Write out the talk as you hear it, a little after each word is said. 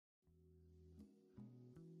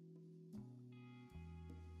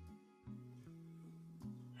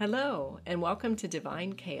Hello, and welcome to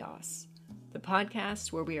Divine Chaos, the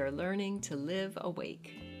podcast where we are learning to live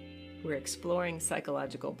awake. We're exploring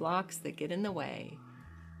psychological blocks that get in the way,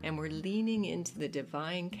 and we're leaning into the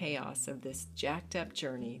divine chaos of this jacked up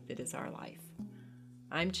journey that is our life.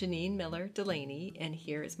 I'm Janine Miller Delaney, and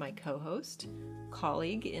here is my co-host,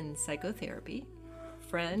 colleague in psychotherapy,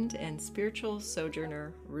 friend and spiritual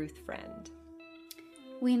sojourner, Ruth Friend.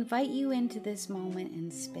 We invite you into this moment in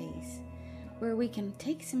space where we can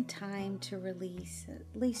take some time to release, at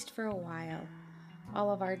least for a while,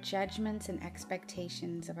 all of our judgments and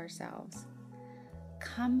expectations of ourselves.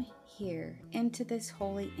 Come here into this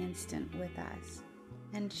holy instant with us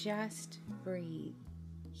and just breathe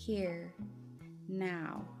here,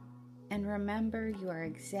 now, and remember you are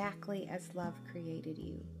exactly as love created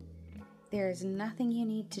you. There is nothing you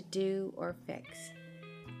need to do or fix.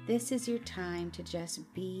 This is your time to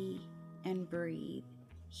just be and breathe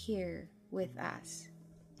here with us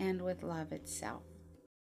and with love itself.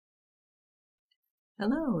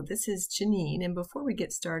 Hello, this is Janine, and before we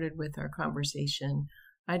get started with our conversation,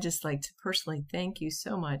 I'd just like to personally thank you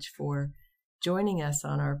so much for joining us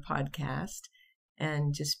on our podcast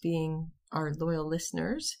and just being our loyal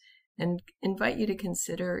listeners, and invite you to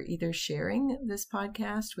consider either sharing this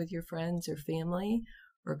podcast with your friends or family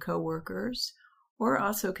or coworkers, or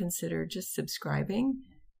also consider just subscribing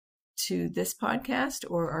to this podcast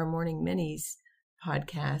or our Morning Minis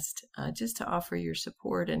podcast, just to offer your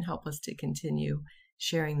support and help us to continue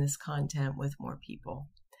sharing this content with more people.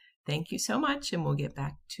 Thank you so much, and we'll get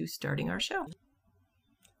back to starting our show.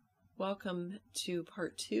 Welcome to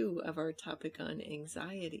part 2 of our topic on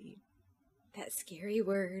anxiety. That scary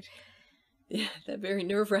word. Yeah, that very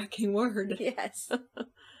nerve-wracking word. Yes.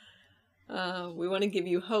 We want to give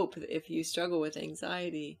you hope if you struggle with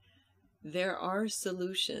anxiety. There are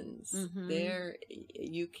solutions. There,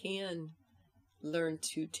 you can learn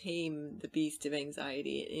to tame the beast of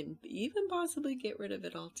anxiety and even possibly get rid of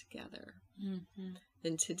it altogether.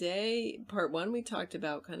 And today, part 1, we talked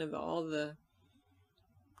about kind of all the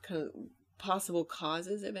kind of possible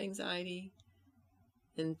causes of anxiety.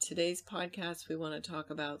 In today's podcast, we want to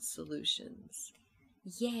talk about solutions.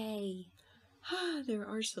 Yay. There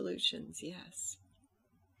are solutions, yes.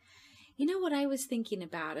 You know what I was thinking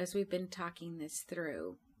about as we've been talking this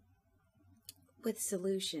through with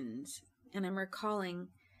solutions, and I'm recalling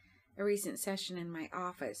a recent session in my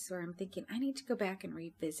office where I'm thinking I need to go back and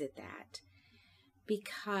revisit that,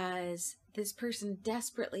 because this person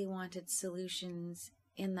desperately wanted solutions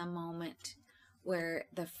in the moment where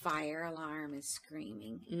the fire alarm is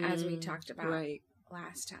screaming, as we talked about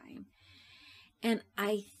last time. And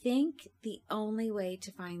I think the only way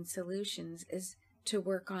to find solutions is to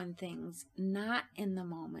work on things not in the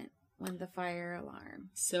moment when the fire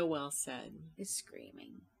alarm so well said is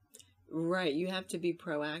screaming. Right, you have to be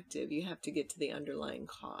proactive. You have to get to the underlying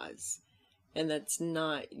cause. And that's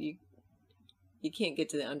not, you can't get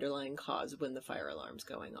to the underlying cause when the fire alarm's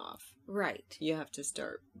going off. Right. You have to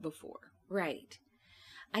start before. Right.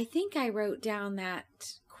 I think I wrote down that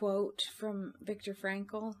quote from Viktor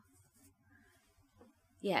Frankl.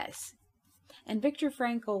 Yes. And Viktor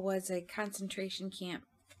Frankl was a concentration camp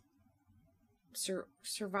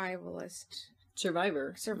survivor.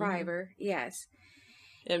 Yes.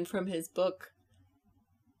 And from his book,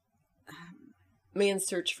 Man's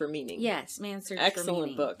Search for Meaning. Yes, Man's Search for Meaning.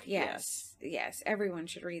 Excellent book. Yes. Everyone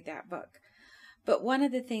should read that book. But one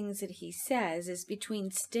of the things that he says is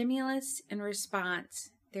between stimulus and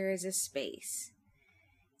response, there is a space.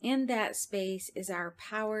 In that space is our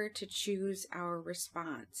power to choose our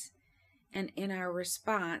response. And in our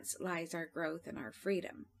response lies our growth and our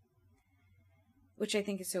freedom, which I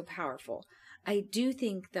think is so powerful. I do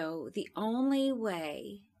think, though, the only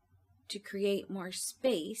way to create more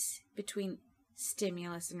space between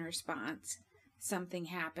stimulus and response, something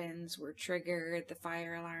happens, we're triggered, the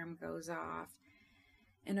fire alarm goes off.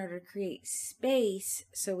 In order to create space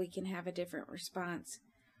so we can have a different response,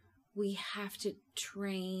 we have to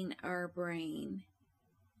train our brain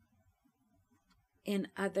in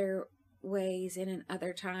other ways and in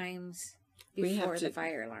other times before the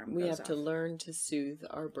fire alarm goes off. We have to learn to soothe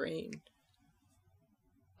our brain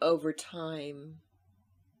over time.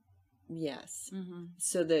 Yes.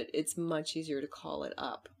 So that it's much easier to call it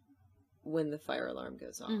up when the fire alarm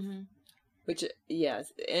goes off. Which,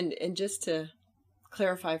 yes. And just to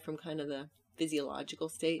clarify from kind of the physiological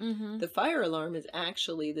state, the fire alarm is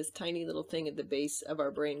actually this tiny little thing at the base of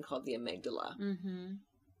our brain called the amygdala.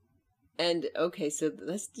 And okay, so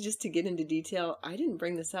that's just to get into detail. I didn't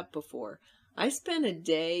bring this up before. I spent a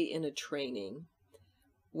day in a training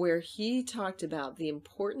where he talked about the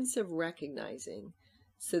importance of recognizing.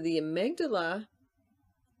 So the amygdala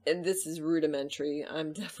and this is rudimentary.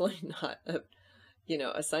 I'm definitely not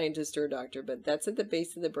a scientist or a doctor, but that's at the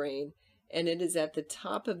base of the brain, and it is at the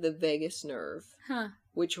top of the vagus nerve,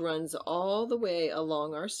 which runs all the way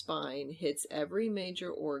along our spine, hits every major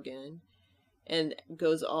organ, and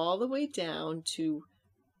goes all the way down to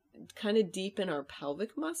kind of deep in our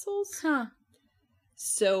pelvic muscles.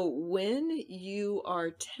 So when you are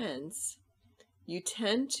tense, you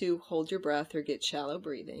tend to hold your breath or get shallow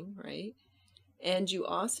breathing, right? And you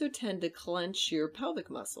also tend to clench your pelvic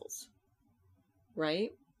muscles, right?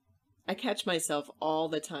 I catch myself all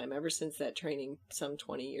the time, ever since that training some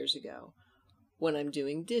 20 years ago, when I'm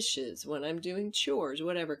doing dishes, when I'm doing chores,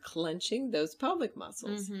 whatever, clenching those pelvic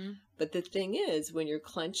muscles. Mm-hmm. But the thing is, when you're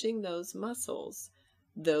clenching those muscles,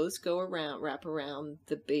 those wrap around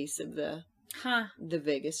the base of the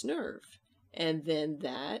vagus nerve. And then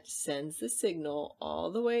that sends the signal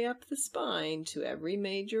all the way up the spine to every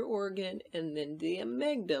major organ, and then the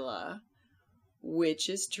amygdala, which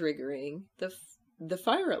is triggering the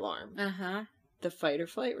fire alarm, the fight or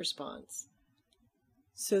flight response.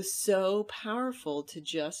 So powerful to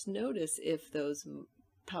just notice if those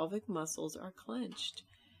pelvic muscles are clenched.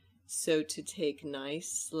 So to take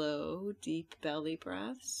nice, slow, deep belly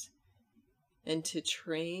breaths, and to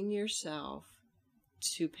train yourself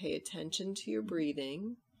to pay attention to your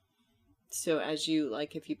breathing. So as you,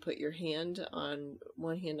 like, if you put your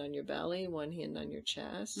one hand on your belly, one hand on your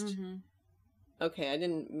chest. Mm-hmm. Okay, I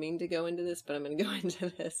didn't mean to go into this, but I'm going to go into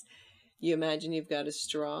this. You imagine you've got a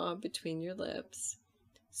straw between your lips,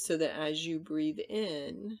 so that as you breathe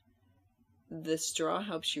in, the straw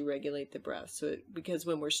helps you regulate the breath. Because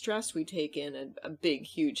when we're stressed, we take in a big,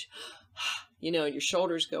 huge, your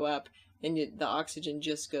shoulders go up, and the oxygen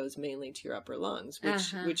just goes mainly to your upper lungs,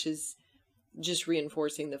 which is just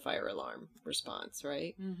reinforcing the fire alarm response,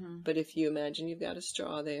 right? Mm-hmm. But if you imagine you've got a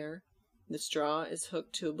straw there, the straw is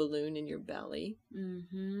hooked to a balloon in your belly,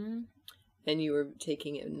 and you are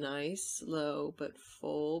taking a nice, slow, but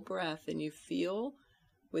full breath, and you feel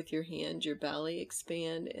with your hand your belly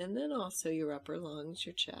expand, and then also your upper lungs,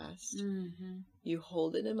 your chest. You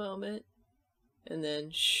hold it a moment, and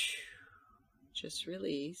then just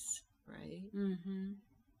release. Right?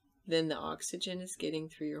 Then the oxygen is getting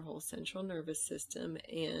through your whole central nervous system,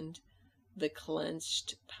 and the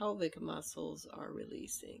clenched pelvic muscles are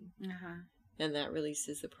releasing. And that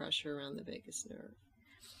releases the pressure around the vagus nerve.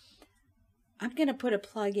 I'm going to put a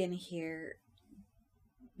plug in here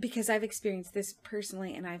because I've experienced this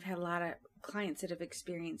personally, and I've had a lot of clients that have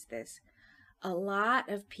experienced this. A lot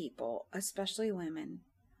of people, especially women,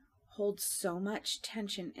 hold so much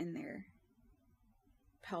tension in their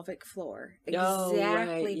pelvic floor,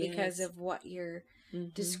 exactly because of what you're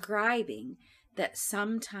describing, that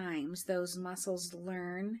sometimes those muscles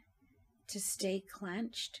learn to stay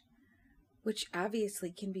clenched, which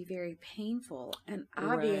obviously can be very painful, and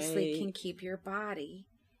obviously can keep your body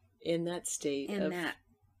in that state of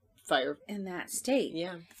fire. In that state.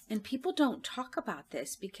 Yeah. And people don't talk about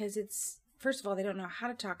this because it's, first of all, they don't know how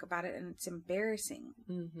to talk about it, and it's embarrassing.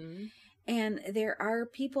 And there are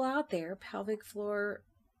people out there, pelvic floor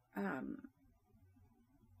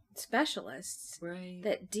specialists,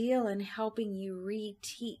 that deal in helping you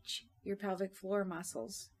reteach your pelvic floor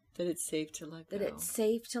muscles that it's safe to let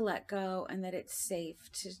go, and that it's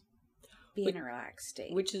safe to be in a relaxed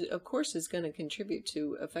state, which is, of course, is going to contribute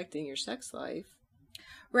to affecting your sex life,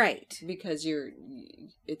 right? Because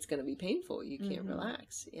it's going to be painful. You can't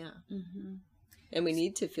relax. And we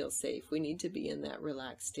need to feel safe. We need to be in that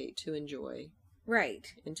relaxed state to enjoy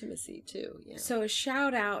intimacy too. So a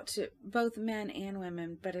shout out to both men and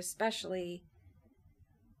women, but especially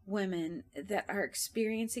women that are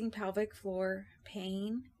experiencing pelvic floor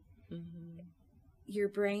pain. Your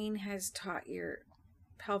brain has taught your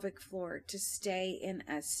pelvic floor to stay in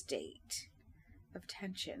a state of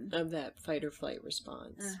tension, of that fight or flight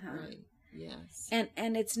response. Right. Yes.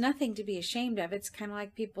 And it's nothing to be ashamed of. It's kind of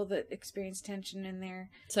like people that experience tension in their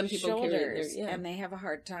shoulders, and they have a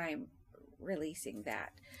hard time releasing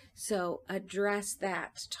that. So address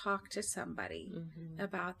that. Talk to somebody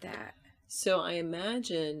about that. So I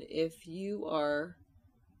imagine if you are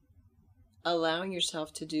allowing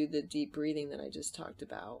yourself to do the deep breathing that I just talked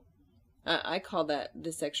about, I call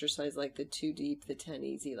this exercise like the 2 deep, the 10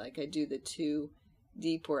 easy. Like I do the 2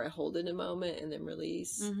 deep where I hold it a moment and then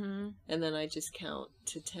release. And then I just count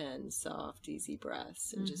to 10 soft, easy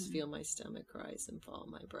breaths and just feel my stomach rise and fall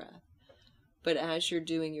my breath. But as you're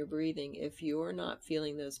doing your breathing, if you're not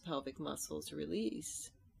feeling those pelvic muscles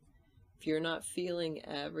release, if you're not feeling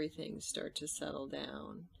everything start to settle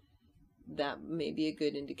down, that may be a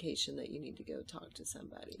good indication that you need to go talk to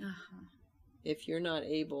somebody. If you're not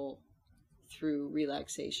able through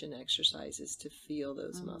relaxation exercises to feel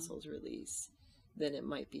those muscles release, then it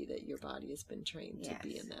might be that your body has been trained to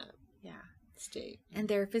be in that state. And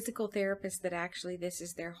there are physical therapists that actually this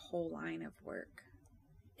is their whole line of work.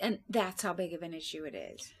 And that's how big of an issue it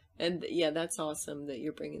is. And yeah, that's awesome that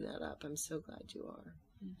you're bringing that up. I'm so glad you are.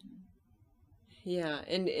 Mm-hmm. Yeah,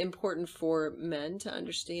 and important for men to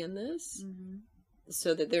understand this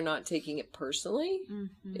so that they're not taking it personally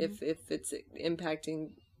if it's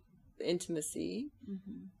impacting intimacy,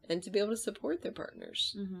 and to be able to support their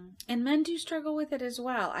partners. And men do struggle with it as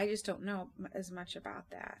well. I just don't know as much about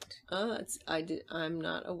that. I'm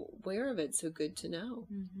not aware of it, so good to know.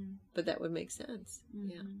 But that would make sense.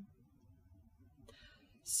 Yeah.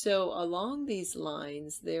 So along these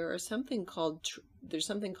lines, there's something called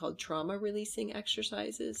trauma releasing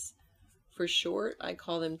exercises. For short, I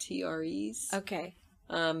call them TREs. Okay.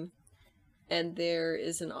 And there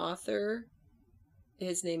is an author.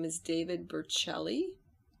 His name is David Berceli,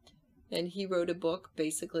 and he wrote a book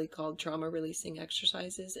basically called Trauma Releasing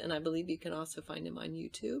Exercises, and I believe you can also find him on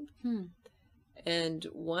YouTube. And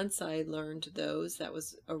once I learned those, that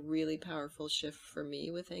was a really powerful shift for me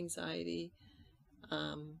with anxiety.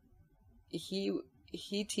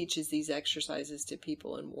 He teaches these exercises to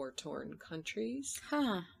people in war-torn countries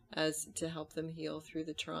as to help them heal through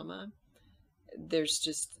the trauma.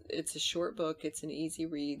 It's a short book. It's an easy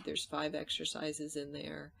read. There's 5 exercises in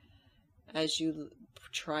there. As you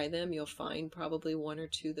try them, you'll find probably 1 or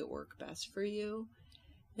 2 that work best for you.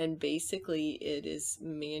 And basically it is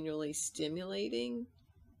manually stimulating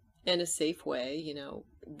in a safe way,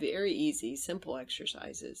 very easy, simple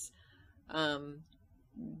exercises.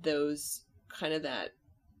 Those kind of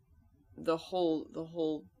the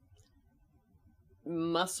whole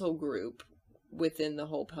muscle group within the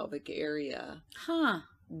whole pelvic area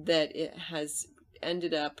that it has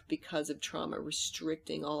ended up, because of trauma,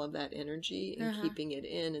 restricting all of that energy and keeping it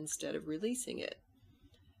in instead of releasing it.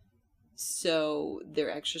 So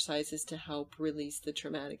they're exercises to help release the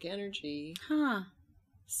traumatic energy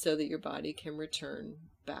so that your body can return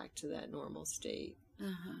back to that normal state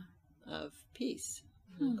of peace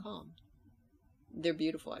and calm. They're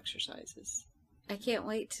beautiful exercises. I can't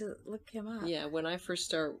wait to look him up. Yeah, when I first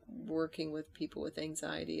start working with people with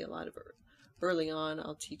anxiety, early on,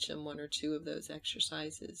 I'll teach them 1 or 2 of those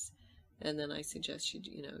exercises, and then I suggest you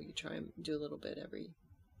try and do a little bit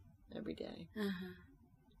every day.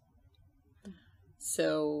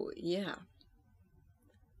 So yeah,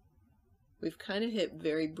 we've kind of hit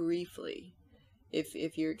very briefly.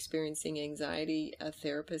 If you're experiencing anxiety, a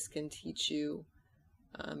therapist can teach you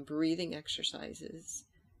breathing exercises,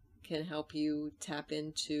 can help you tap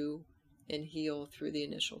into and heal through the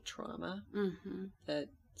initial trauma that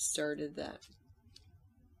started that,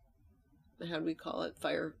 how do we call it,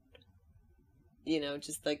 fire,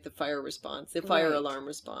 just like the fire response, the fire alarm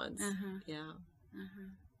response. Yeah.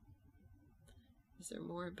 Is there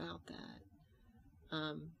more about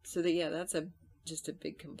that? So that's just a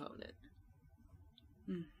big component.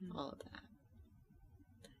 All of that.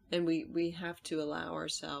 And we have to allow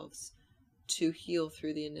ourselves to heal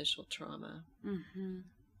through the initial trauma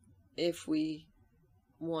if we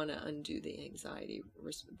want to undo the anxiety,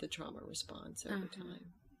 the trauma response over time.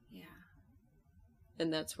 Yeah.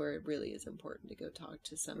 And that's where it really is important to go talk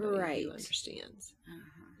to somebody who understands.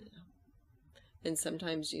 And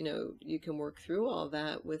sometimes, you can work through all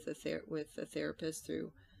that with a therapist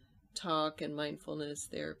through talk and mindfulness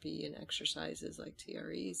therapy and exercises like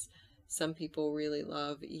TREs. Some people really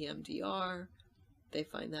love EMDR. They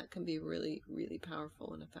find that can be really, really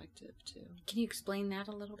powerful and effective too. Can you explain that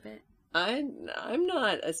a little bit? I'm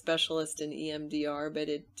not a specialist in EMDR, but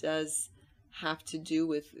it does have to do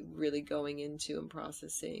with really going into and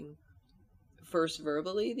processing first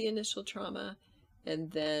verbally the initial trauma,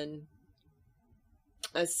 and then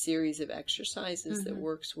a series of exercises that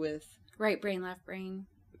works with right brain, left brain,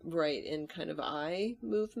 in kind of eye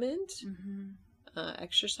movement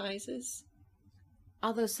exercises.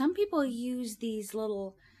 Although some people use these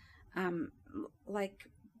little like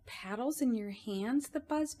paddles in your hands that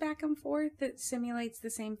buzz back and forth that simulates the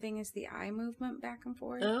same thing as the eye movement back and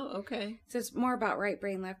forth. Oh, okay. So it's more about right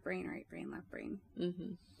brain, left brain, right brain, left brain.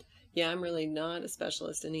 Yeah, I'm really not a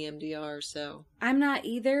specialist in EMDR, so. I'm not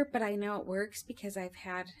either, but I know it works because I've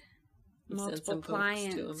had multiple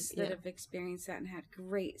clients that have experienced that and had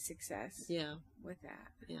great success with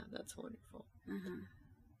that. Yeah, that's wonderful.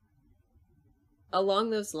 Along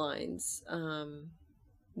those lines,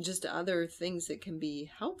 just other things that can be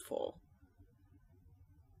helpful.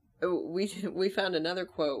 We found another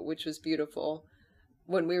quote which was beautiful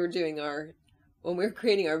when we were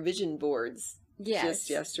creating our vision boards just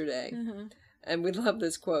yesterday. And we love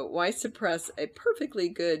this quote: why suppress a perfectly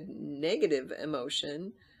good negative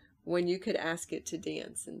emotion when you could ask it to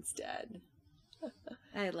dance instead?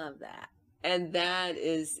 I love that. And that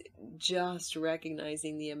is just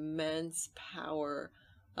recognizing the immense power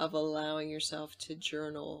of allowing yourself to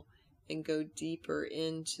journal and go deeper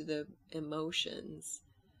into the emotions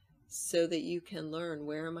so that you can learn,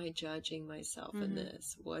 where am I judging myself in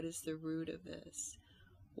this? What is the root of this?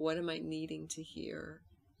 What am I needing to hear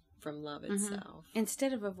from love itself?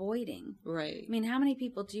 Instead of avoiding. Right. I mean, how many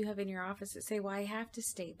people do you have in your office that say, well, I have to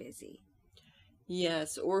stay busy?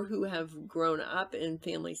 Yes, or who have grown up in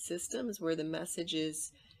family systems where the message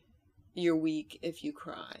is, you're weak if you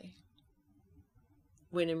cry.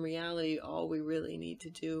 When in reality, all we really need to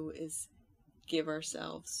do is give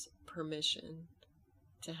ourselves permission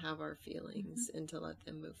to have our feelings and to let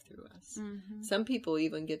them move through us. Some people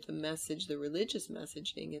even get the message, the religious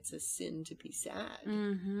messaging, it's a sin to be sad.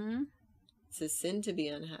 It's a sin to be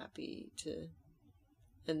unhappy,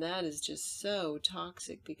 and that is just so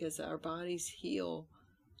toxic, because our bodies heal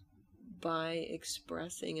by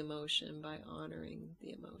expressing emotion, by honoring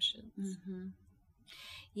the emotions.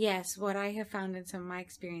 Yes, what I have found in some of my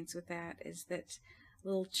experience with that is that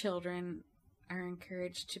little children are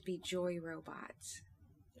encouraged to be joy robots.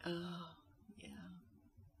 Oh, yeah.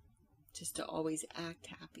 Just to always act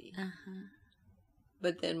happy.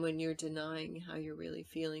 But then when you're denying how you're really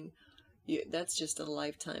feeling, that's just a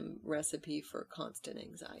lifetime recipe for constant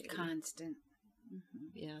anxiety. Constant.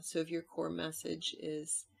 Yeah, so if your core message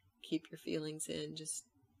is keep your feelings in, just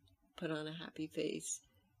put on a happy face,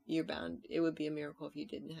 you're bound. It would be a miracle if you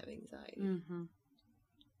didn't have anxiety.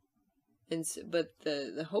 And so, but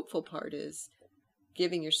the hopeful part is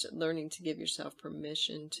learning to give yourself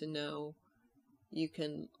permission to know you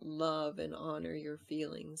can love and honor your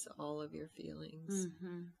feelings, all of your feelings.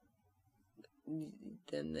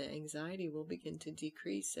 Then the anxiety will begin to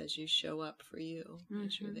decrease as you show up for you,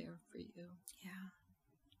 as you're there for you. Yeah.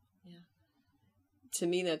 To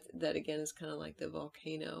me, that again is kind of like the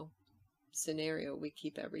volcano scenario. We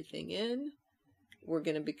keep everything in, we're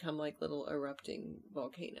going to become like little erupting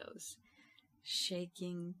volcanoes.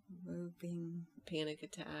 Shaking, moving, panic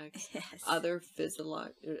attacks, other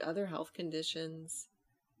health conditions.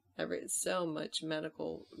 So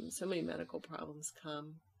many medical problems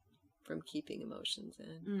come from keeping emotions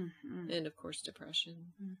in. And of course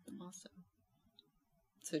depression also.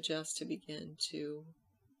 So just to begin to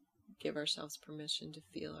give ourselves permission to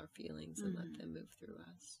feel our feelings and let them move through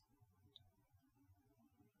us.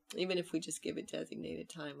 Even if we just give it designated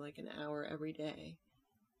time, like an hour every day.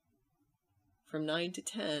 From 9 to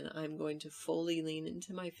 10, I'm going to fully lean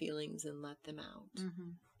into my feelings and let them out.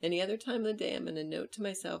 Any other time of the day, I'm going to note to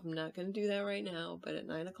myself, I'm not going to do that right now, but at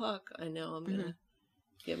 9 o'clock, I know I'm going to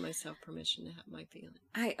give myself permission to have my feelings.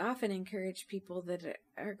 I often encourage people that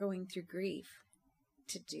are going through grief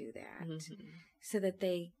to do that so that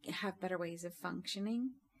they have better ways of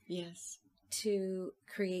functioning. Yes. To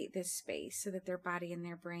create this space so that their body and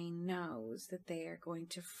their brain knows that they are going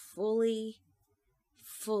to fully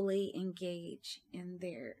engage in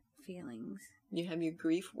their feelings. You have your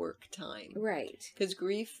grief work time. Right. Because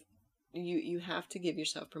grief, you have to give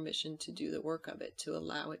yourself permission to do the work of it, to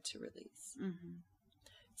allow it to release.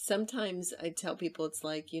 Sometimes I tell people it's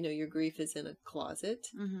like, your grief is in a closet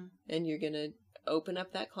and you're going to open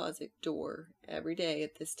up that closet door every day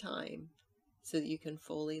at this time so that you can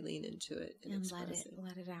fully lean into it and express it.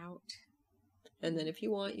 Let it out. And then if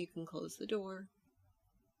you want, you can close the door.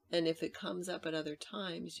 And if it comes up at other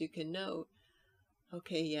times, you can note,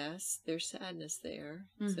 okay, yes, there's sadness there.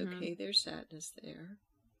 It's okay, there's sadness there.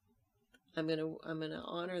 I'm gonna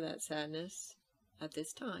honor that sadness at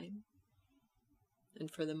this time.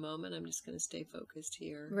 And for the moment, I'm just gonna stay focused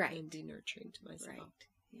here and be nurturing to myself. Right.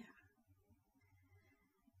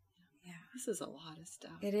 Yeah. This is a lot of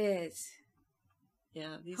stuff. It is.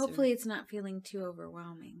 Yeah. Hopefully it's not feeling too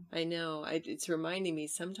overwhelming. I know. It's reminding me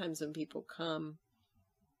sometimes when people come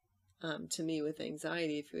to me with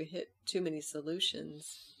anxiety, if you hit too many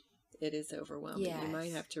solutions, it is overwhelming. Yes. You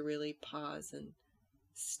might have to really pause and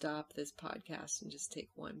stop this podcast and just take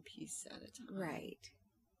one piece at a time. Right.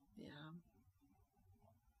 Yeah.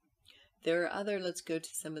 There are let's go to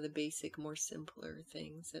some of the basic, more simpler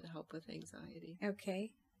things that help with anxiety.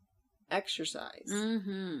 Okay. Exercise.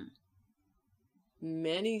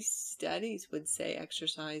 Many studies would say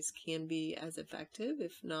exercise can be as effective,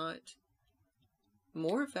 if not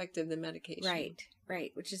more effective than medication.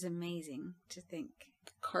 Right, which is amazing to think.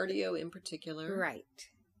 Cardio in particular. Right.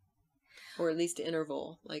 Or at least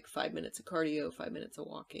interval, like 5 minutes of cardio, 5 minutes of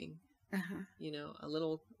walking. A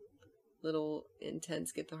little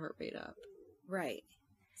intense, get the heart rate up. Right.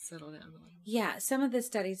 settle down a little. Yeah, some of the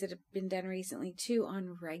studies that have been done recently too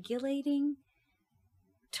on regulating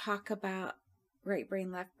talk about right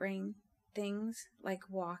brain, left brain things like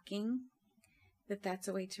walking, that's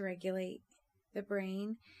a way to regulate the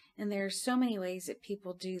brain. And there are so many ways that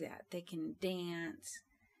people do that. They can dance,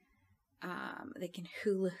 they can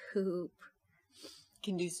hula hoop.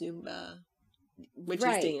 Can do Zumba, which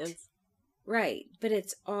Right. is dance. Right, but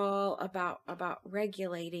it's all about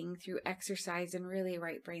regulating through exercise and really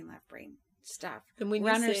right brain, left brain stuff. And when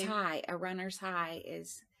runner's high, a runner's high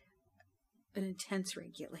is an intense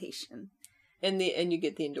regulation. And you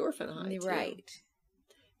get the endorphin high too. Right.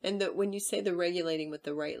 And when you say the regulating with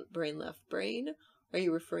the right brain, left brain, are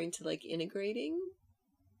you referring to like integrating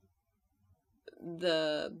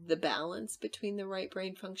the balance between the right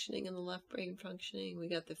brain functioning and the left brain functioning? We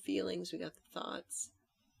got the feelings, we got the thoughts.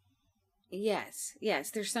 Yes.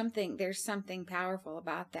 There's something powerful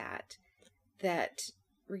about that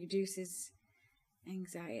reduces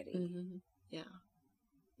anxiety. Mm-hmm. Yeah.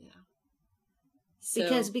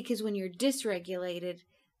 So, Because when you're dysregulated,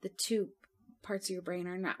 the two parts of your brain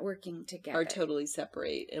are not working together. Are totally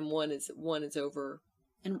separate, and one is over,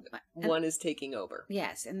 and one is taking over.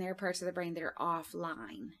 Yes, and there are parts of the brain that are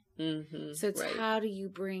offline. Mm-hmm. So it's how do you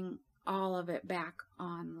bring all of it back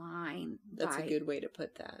online? That's a good way to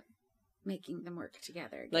put that. Making them work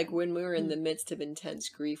together again. Like when we're in the midst of intense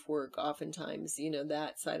grief work, oftentimes,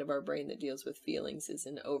 that side of our brain that deals with feelings is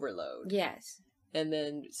in overload. Yes. And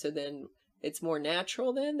then it's more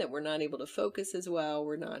natural then that we're not able to focus as well.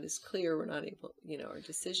 We're not as clear. We're not able, our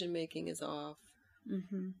decision making is off.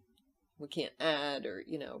 Mm-hmm. We can't add or,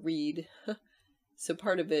 read. So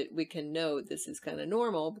part of it, we can know this is kind of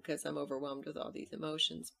normal because I'm overwhelmed with all these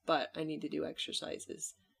emotions, but I need to do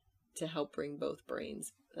exercises to help bring both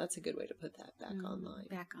brains. That's a good way to put that back online.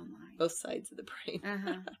 Back online. Both sides of the brain.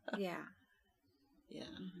 Yeah. Yeah.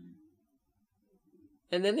 Mm-hmm.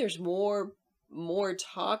 And then there's more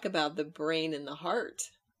talk about the brain and the heart.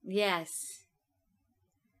 Yes.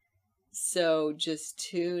 So just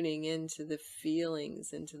tuning into the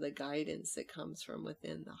feelings, into the guidance that comes from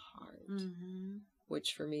within the heart,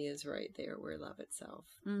 which for me is right there where love itself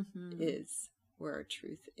is, where our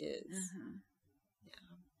truth is.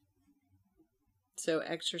 Yeah. So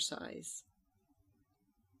exercise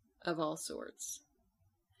of all sorts.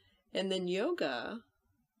 And then yoga,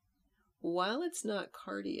 while it's not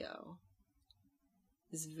cardio,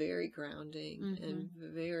 is very grounding and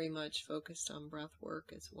very much focused on breath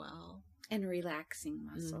work as well. And relaxing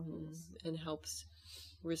muscles. And helps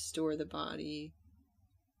restore the body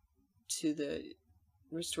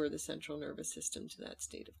restore the central nervous system to that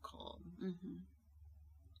state of calm.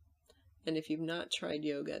 And if you've not tried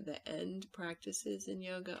yoga, the end practices in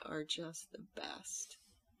yoga are just the best.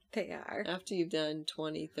 They are. After you've done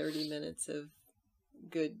 20, 30 minutes of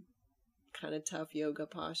good, kind of tough yoga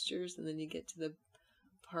postures, and then you get to the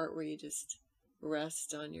part where you just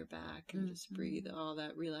rest on your back and just breathe. All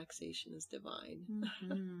that relaxation is divine.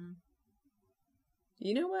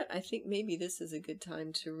 You know what? I think maybe this is a good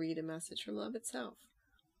time to read a message from Love Itself,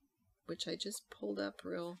 which I just pulled up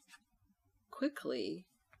real quickly.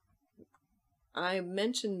 I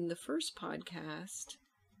mentioned in the first podcast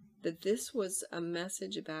that this was a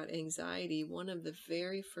message about anxiety, one of the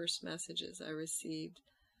very first messages I received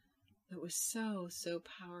that was so, so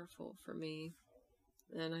powerful for me.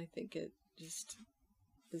 And I think it just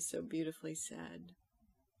is so beautifully said.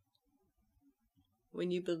 When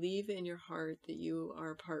you believe in your heart that you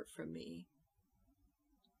are apart from me,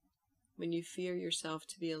 when you fear yourself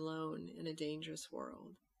to be alone in a dangerous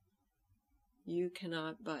world, you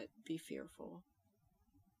cannot but be fearful.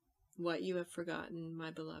 What you have forgotten,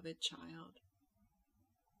 my beloved child,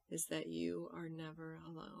 is that you are never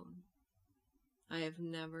alone. I have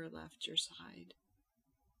never left your side,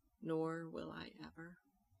 nor will I ever.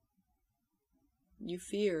 You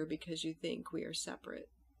fear because you think we are separate,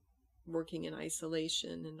 working in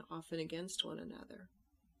isolation and often against one another.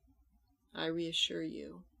 I reassure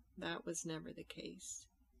you, that was never the case.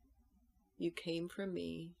 You came from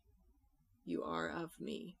me. You are of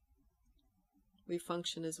me. We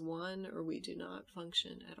function as one, or we do not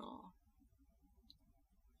function at all.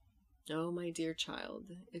 Oh, my dear child,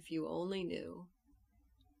 if you only knew,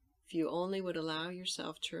 if you only would allow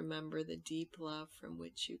yourself to remember the deep love from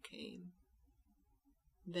which you came,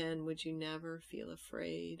 then would you never feel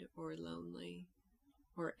afraid or lonely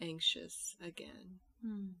or anxious again.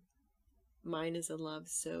 Mine is a love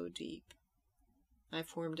so deep. I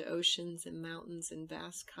formed oceans and mountains and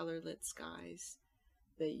vast color-lit skies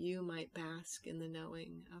that you might bask in the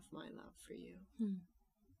knowing of my love for you.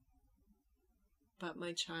 But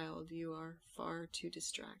my child, you are far too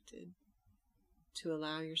distracted. to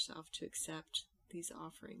allow yourself to accept these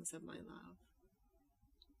offerings of my love.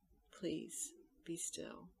 Please be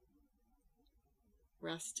still.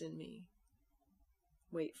 Rest in me.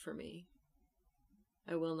 Wait for me.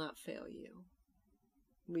 I will not fail you.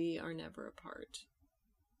 We are never apart.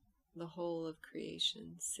 The whole of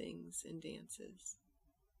creation sings and dances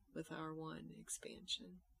with our one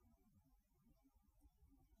expansion.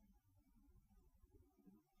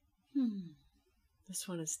 This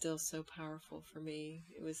one is still so powerful for me.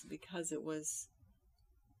 It was because this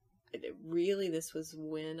was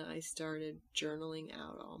when I started journaling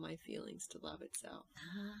out all my feelings to love itself.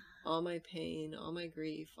 All my pain, all my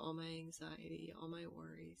grief, all my anxiety, all my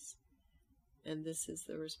worries. And this is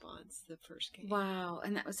the response that first came. Wow.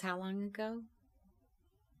 And that was how long ago?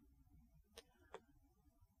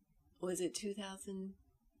 Was it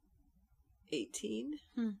 2018?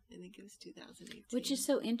 I think it was 2018. Which is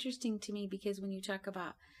so interesting to me, because when you talk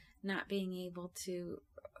about not being able to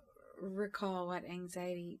recall what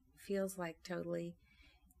anxiety feels like totally,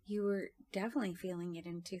 you were definitely feeling it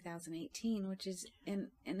in 2018, which is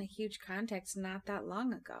in a huge context not that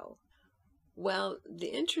long ago. Well, the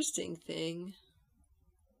interesting thing,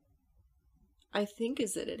 I think,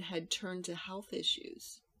 is that it had turned to health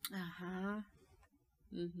issues. Uh-huh.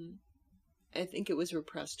 I think it was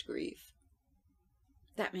repressed grief.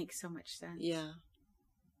 That makes so much sense. Yeah.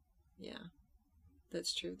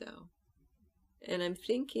 That's true, though. And I'm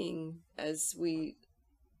thinking, as we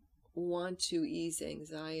want to ease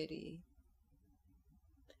anxiety,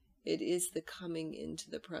 it is the coming into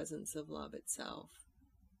the presence of love itself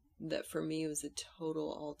that for me was a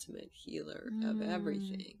total ultimate healer of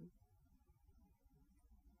everything.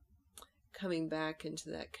 Coming back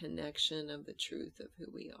into that connection of the truth of who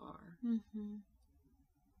we are.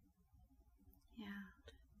 Yeah.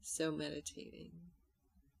 So meditating.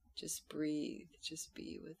 Just breathe. Just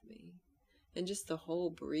be with me. And just the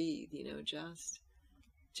whole breathe,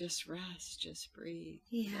 just rest, just breathe.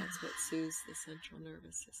 Yeah. That's what soothes the central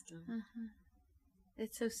nervous system.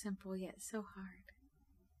 It's so simple yet so hard.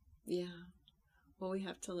 Yeah. Well, we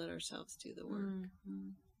have to let ourselves do the work.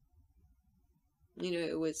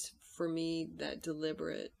 It was, for me, that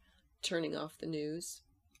deliberate turning off the news,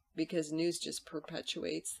 because news just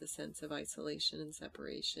perpetuates the sense of isolation and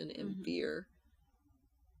separation and fear.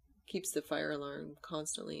 Keeps the fire alarm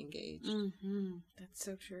constantly engaged. That's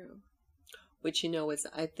so true. Which, is,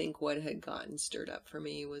 I think, what had gotten stirred up for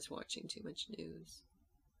me was watching too much news.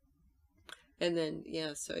 And then,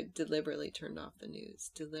 so I deliberately turned off the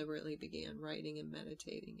news, deliberately began writing and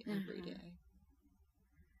meditating every day.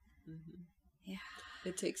 Yeah.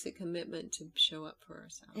 It takes a commitment to show up for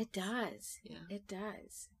ourselves. It does. Yeah. It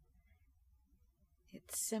does.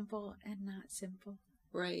 It's simple and not simple.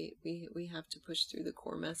 Right. We have to push through the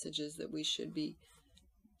core messages that we should be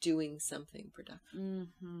doing something productive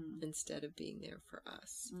instead of being there for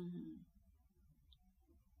us.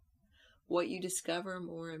 What you discover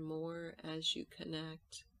more and more as you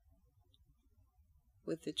connect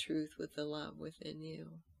with the truth, with the love within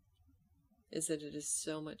you, is that it is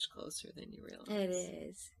so much closer than you realize. It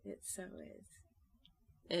is. It so is.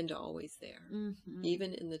 And always there.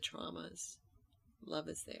 Even in the traumas, love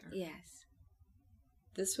is there. Yes.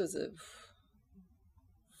 This was a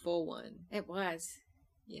full one. It was.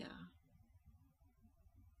 Yeah.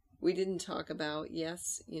 We didn't talk about, we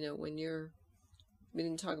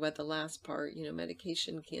didn't talk about the last part,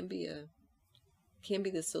 medication can be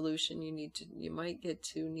the solution you might get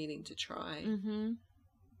to needing to try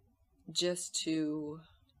just to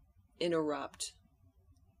interrupt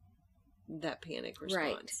that panic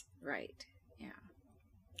response. Right. Yeah.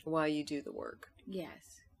 While you do the work.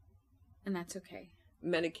 Yes. And that's okay.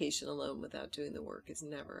 Medication alone without doing the work is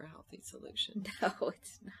never a healthy solution. No,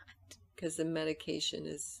 it's not. Because the medication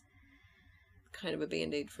is kind of a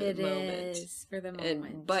Band-Aid for the moment. It is for the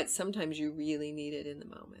moment. But sometimes you really need it in the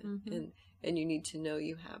moment. And you need to know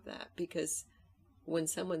you have that. Because when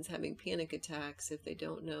someone's having panic attacks, if they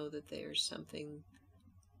don't know that there's something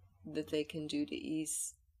that they can do to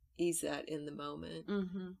ease that in the moment,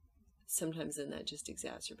 sometimes then that just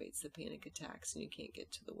exacerbates the panic attacks and you can't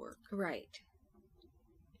get to the work. Right.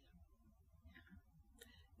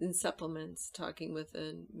 And supplements, talking with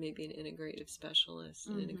maybe an integrative specialist,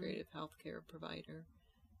 an integrative healthcare provider,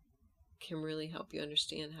 can really help you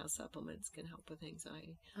understand how supplements can help with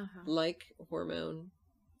anxiety. Like hormone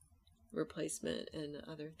replacement and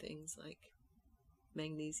other things like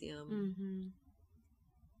magnesium,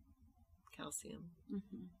 calcium.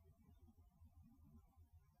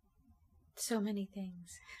 So many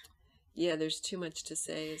things. Yeah, there's too much to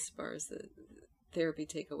say as far as therapy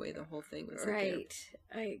take away the whole thing. Right.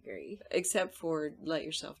 I agree. Except for let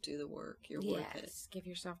yourself do the work. You're worth it. Yes. Give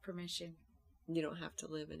yourself permission. You don't have to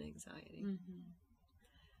live in anxiety. Mm-hmm.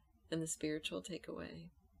 And the spiritual takeaway.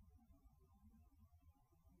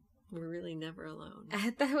 We're really never alone.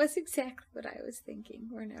 That was exactly what I was thinking.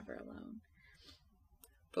 We're never alone.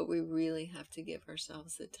 But we really have to give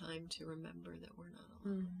ourselves the time to remember that we're not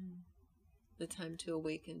alone. Mm-hmm. The time to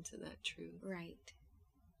awaken to that truth. Right.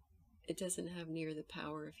 It doesn't have near the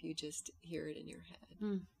power if you just hear it in your head.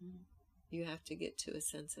 Mm-hmm. You have to get to a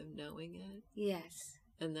sense of knowing it. Yes.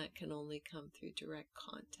 And that can only come through direct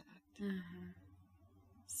contact. Uh-huh.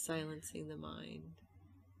 Silencing the mind.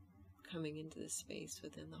 Coming into the space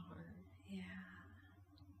within the heart. Yeah.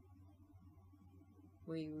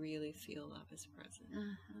 Where you really feel love is present.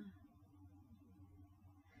 Uh-huh.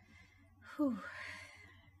 Whew.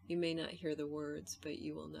 You may not hear the words, but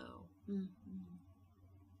you will know. Mm-hmm.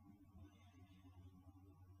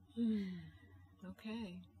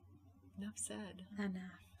 Okay. Enough said.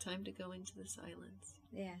 Enough. Time to go into the silence.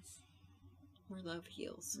 Yes. Where love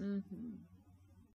heals. Mm-hmm.